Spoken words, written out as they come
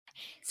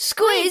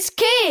Squiz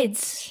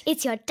Kids!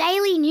 It's your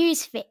daily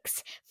news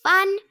fix.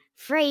 Fun,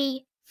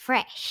 free,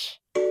 fresh.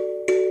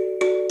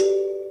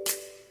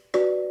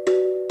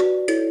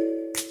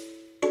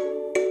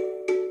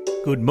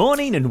 Good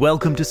morning and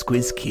welcome to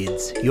Squiz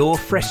Kids, your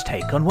fresh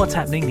take on what's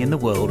happening in the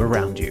world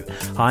around you.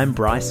 I'm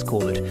Bryce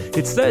Corbett.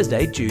 It's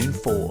Thursday, June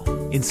 4.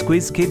 In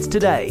Squiz Kids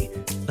today,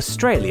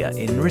 Australia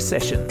in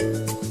recession,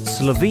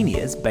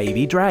 Slovenia's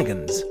baby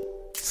dragons,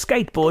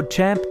 skateboard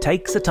champ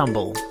takes a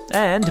tumble,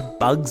 and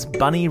Bugs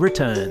Bunny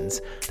returns.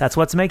 That's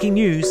what's making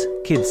news,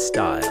 kids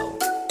style.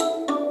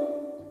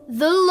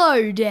 The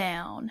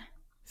Lowdown.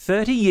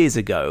 30 years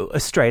ago,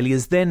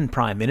 Australia's then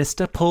Prime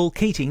Minister Paul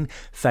Keating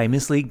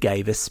famously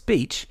gave a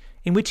speech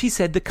in which he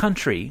said the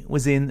country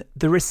was in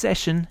the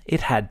recession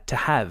it had to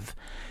have.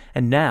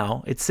 And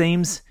now, it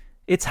seems,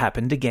 it's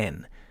happened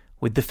again,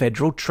 with the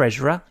Federal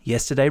Treasurer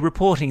yesterday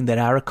reporting that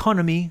our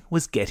economy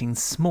was getting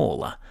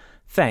smaller,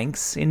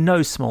 thanks in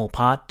no small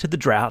part to the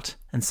drought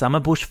and summer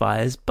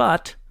bushfires,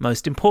 but,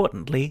 most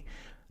importantly,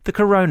 the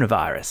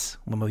coronavirus,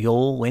 when we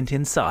all went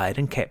inside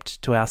and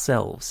kept to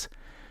ourselves.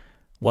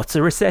 What's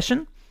a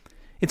recession?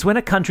 It's when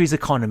a country's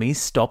economy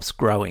stops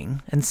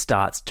growing and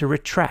starts to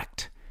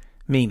retract,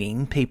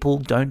 meaning people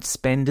don't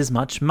spend as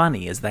much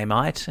money as they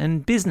might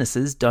and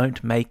businesses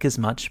don't make as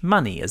much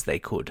money as they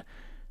could.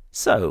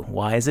 So,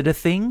 why is it a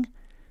thing?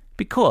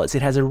 Because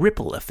it has a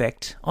ripple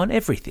effect on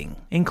everything,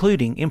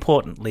 including,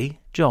 importantly,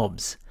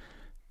 jobs.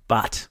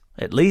 But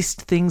at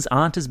least things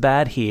aren't as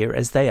bad here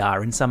as they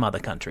are in some other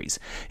countries,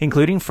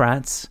 including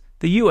France,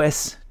 the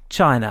US,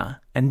 China,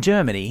 and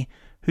Germany,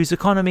 whose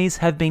economies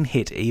have been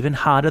hit even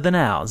harder than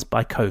ours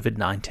by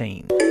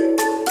COVID-19.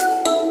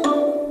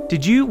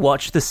 Did you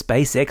watch the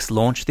SpaceX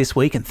launch this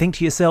week and think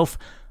to yourself,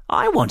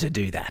 I want to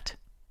do that?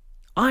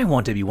 I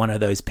want to be one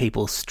of those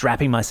people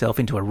strapping myself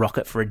into a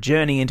rocket for a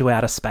journey into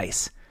outer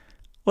space.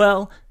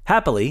 Well,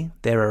 happily,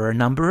 there are a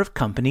number of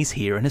companies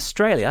here in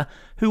Australia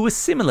who were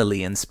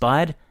similarly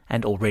inspired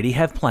and already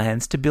have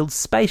plans to build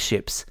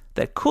spaceships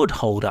that could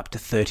hold up to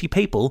 30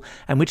 people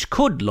and which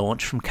could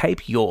launch from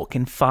Cape York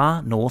in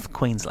far north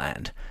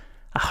Queensland.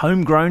 A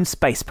homegrown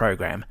space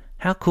program.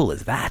 How cool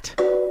is that?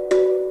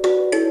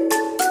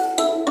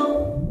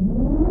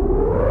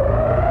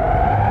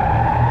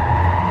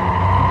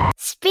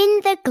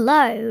 Spin the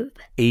globe.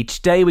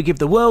 Each day we give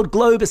the world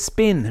globe a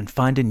spin and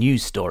find a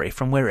news story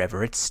from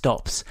wherever it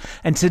stops.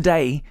 And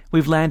today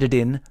we've landed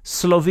in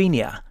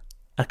Slovenia,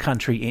 a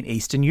country in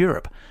Eastern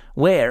Europe,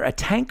 where a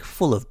tank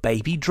full of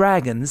baby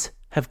dragons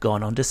have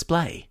gone on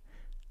display.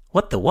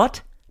 What the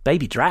what?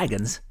 Baby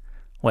dragons?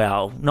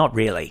 Well, not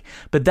really,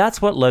 but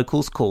that's what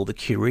locals call the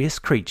curious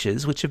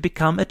creatures which have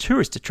become a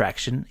tourist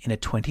attraction in a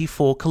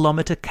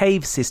 24-kilometre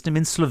cave system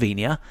in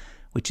Slovenia,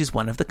 which is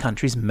one of the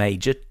country's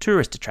major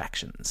tourist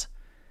attractions.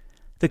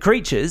 The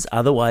creatures,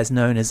 otherwise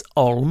known as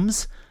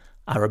olms,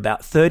 are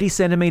about 30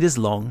 centimetres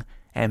long,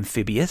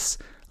 amphibious,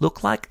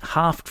 look like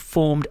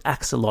half-formed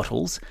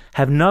axolotls,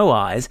 have no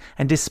eyes,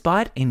 and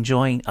despite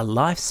enjoying a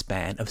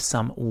lifespan of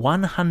some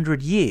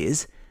 100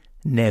 years,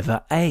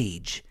 never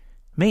age,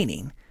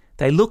 meaning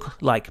they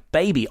look like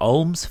baby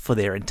olms for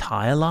their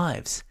entire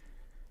lives.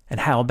 And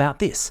how about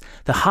this?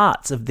 The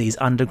hearts of these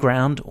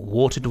underground,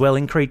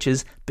 water-dwelling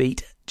creatures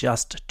beat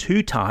just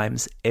 2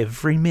 times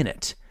every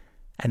minute,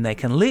 and they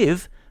can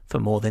live for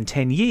more than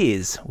 10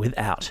 years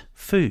without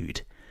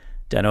food.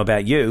 Don't know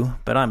about you,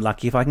 but I'm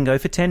lucky if I can go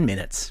for 10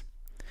 minutes.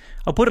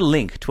 I'll put a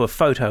link to a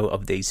photo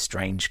of these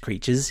strange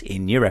creatures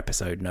in your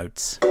episode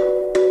notes.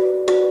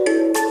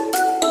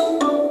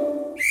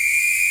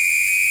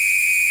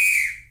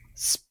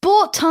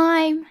 Sport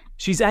time!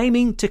 She's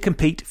aiming to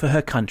compete for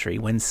her country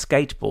when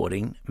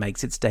skateboarding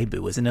makes its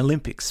debut as an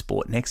Olympic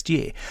sport next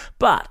year.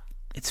 But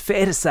it's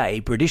fair to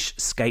say British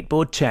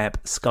skateboard champ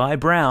Sky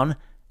Brown,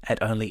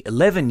 at only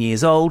 11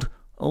 years old,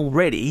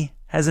 already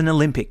has an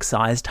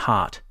Olympic-sized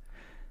heart.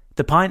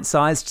 The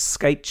pint-sized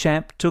skate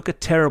champ took a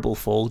terrible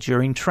fall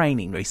during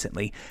training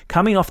recently,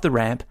 coming off the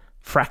ramp,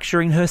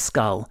 fracturing her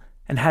skull,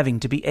 and having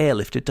to be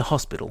airlifted to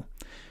hospital.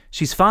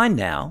 She's fine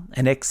now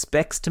and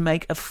expects to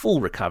make a full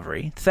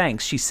recovery,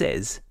 thanks, she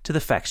says, to the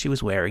fact she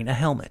was wearing a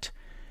helmet.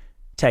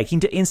 Taking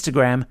to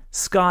Instagram,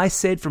 Sky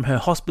said from her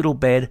hospital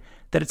bed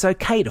that it's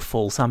okay to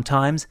fall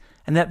sometimes,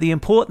 and that the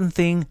important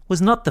thing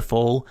was not the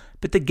fall,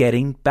 but the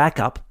getting back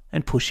up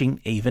and pushing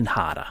even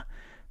harder.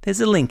 There's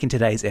a link in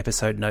today's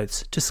episode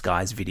notes to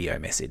Sky's video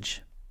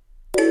message.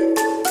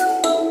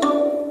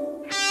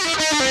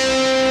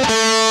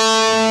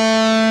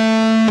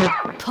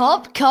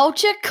 Pop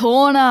Culture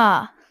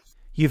Corner.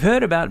 You've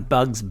heard about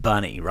Bugs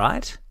Bunny,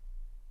 right?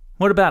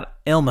 What about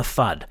Elmer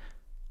Fudd?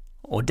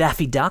 Or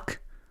Daffy Duck?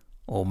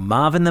 Or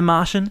Marvin the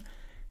Martian?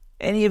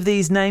 Any of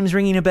these names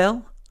ringing a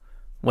bell?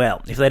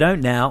 Well, if they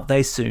don't now,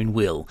 they soon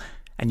will.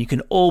 And you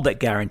can all but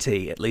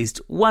guarantee at least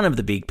one of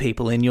the big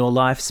people in your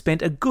life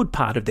spent a good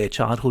part of their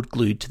childhood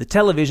glued to the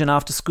television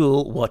after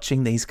school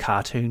watching these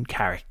cartoon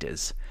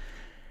characters.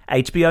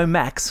 HBO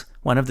Max,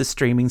 one of the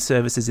streaming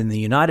services in the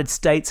United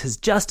States, has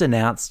just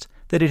announced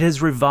that it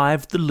has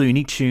revived the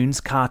Looney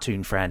Tunes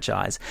cartoon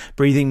franchise,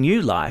 breathing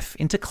new life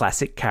into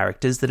classic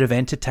characters that have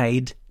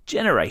entertained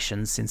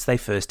generations since they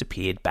first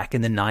appeared back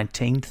in the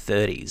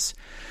 1930s.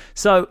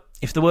 So,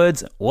 if the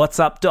words "What's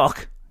up,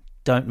 Doc?"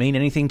 don't mean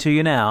anything to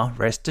you now,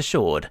 rest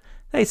assured,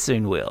 they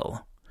soon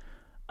will.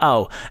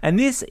 Oh, and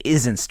this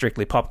isn't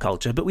strictly pop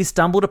culture, but we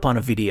stumbled upon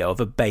a video of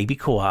a baby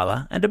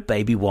koala and a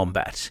baby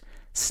wombat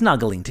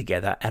snuggling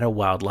together at a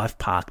wildlife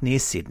park near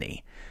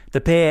Sydney. The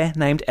pair,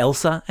 named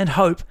Elsa and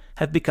Hope,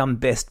 have become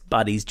best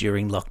buddies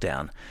during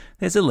lockdown.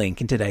 There's a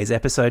link in today's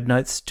episode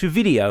notes to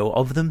video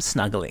of them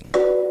snuggling.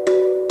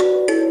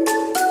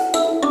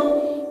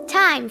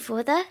 Time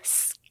for the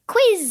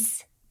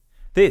quiz.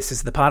 This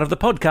is the part of the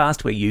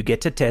podcast where you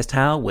get to test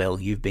how well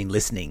you've been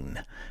listening.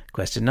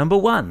 Question number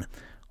 1.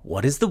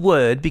 What is the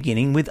word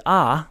beginning with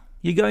R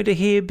you're going to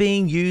hear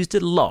being used a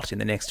lot in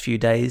the next few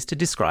days to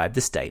describe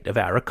the state of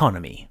our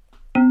economy?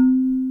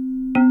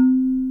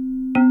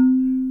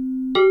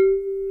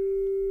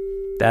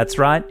 That's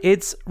right,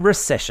 it's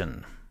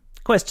recession.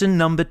 Question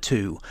number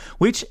 2.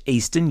 Which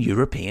Eastern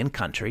European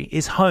country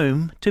is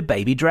home to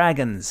baby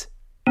dragons?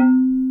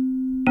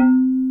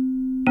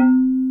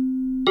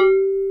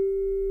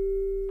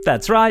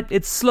 That's right,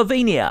 it's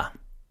Slovenia.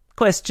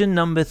 Question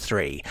number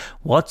 3.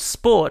 What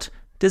sport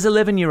does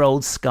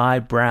 11-year-old Sky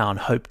Brown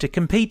hope to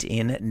compete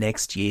in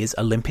next year's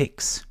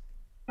Olympics?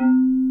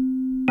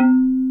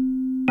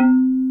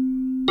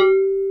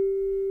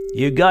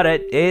 You got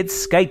it,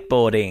 it's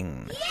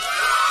skateboarding.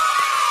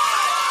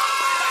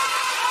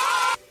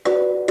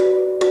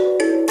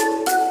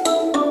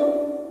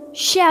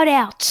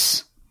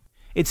 Shout-outs.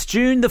 It's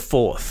June the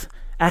 4th,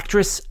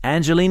 actress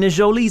Angelina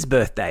Jolie's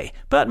birthday,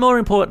 but more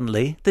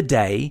importantly, the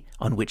day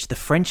on which the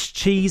French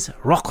cheese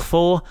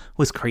Roquefort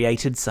was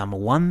created some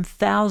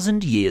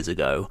 1,000 years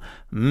ago.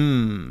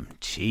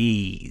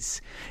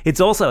 Cheese.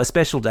 It's also a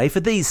special day for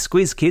these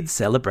Squiz kids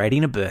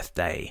celebrating a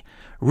birthday.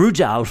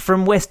 Rujal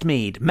from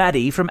Westmead,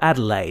 Maddie from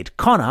Adelaide,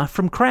 Connor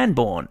from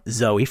Cranbourne,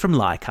 Zoe from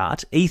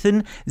Leichhardt,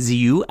 Ethan,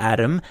 Ziu,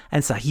 Adam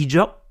and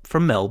Sahijop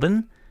from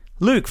Melbourne,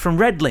 Luke from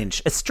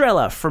Redlynch,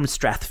 Estrella from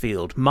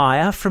Strathfield,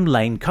 Maya from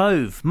Lane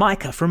Cove,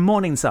 Micah from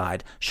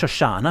Morningside,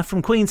 Shoshana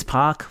from Queen's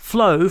Park,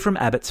 Flo from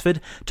Abbotsford,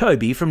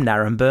 Toby from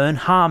Naremburn,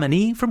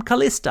 Harmony from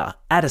Callista,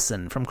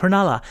 Addison from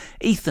Cronulla,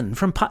 Ethan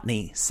from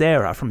Putney,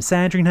 Sarah from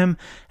Sandringham,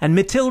 and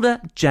Matilda,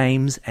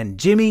 James and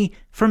Jimmy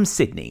from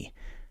Sydney.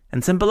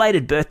 And some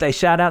belated birthday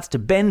shout-outs to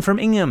Ben from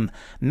Ingham,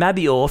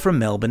 Mabior from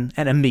Melbourne,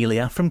 and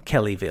Amelia from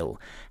Kellyville.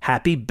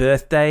 Happy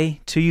birthday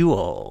to you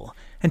all.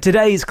 And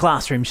today's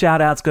classroom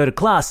shout-outs go to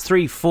Class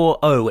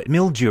 340 at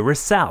Mildura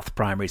South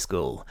Primary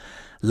School,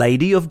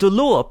 Lady of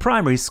Dolore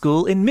Primary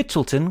School in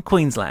Mitchelton,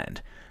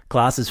 Queensland,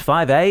 Classes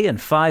 5A and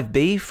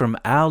 5B from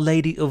Our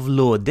Lady of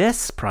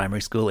Lourdes Primary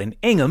School in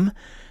Ingham,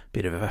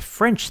 bit of a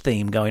French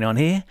theme going on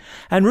here,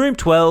 and Room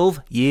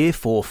 12, Year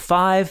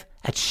 4-5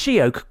 at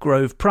Sheoak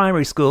Grove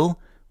Primary School,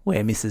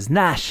 where Mrs.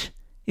 Nash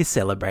is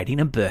celebrating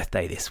a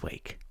birthday this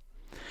week.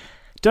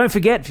 Don't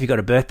forget, if you've got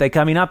a birthday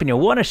coming up and you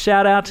want a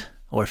shout-out,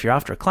 or if you're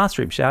after a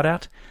classroom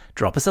shout-out,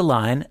 drop us a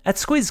line at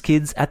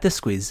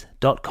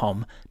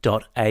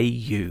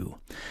squizkids@thesquiz.com.au.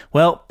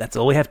 Well, that's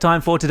all we have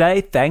time for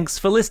today. Thanks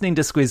for listening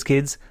to Squiz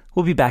Kids.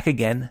 We'll be back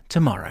again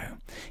tomorrow.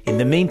 In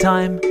the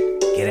meantime,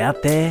 get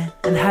out there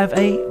and have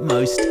a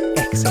most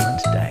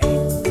excellent day.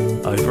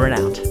 Over and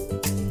out.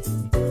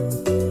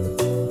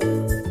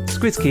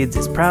 Squiz Kids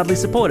is proudly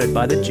supported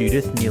by the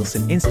Judith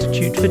Neilson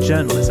Institute for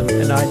Journalism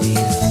and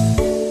Ideas.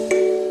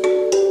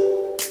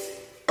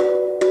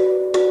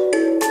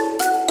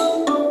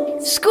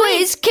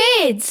 Squiz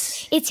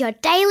Kids! It's your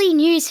daily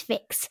news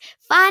fix.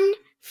 Fun,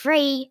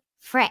 free,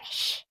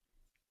 fresh.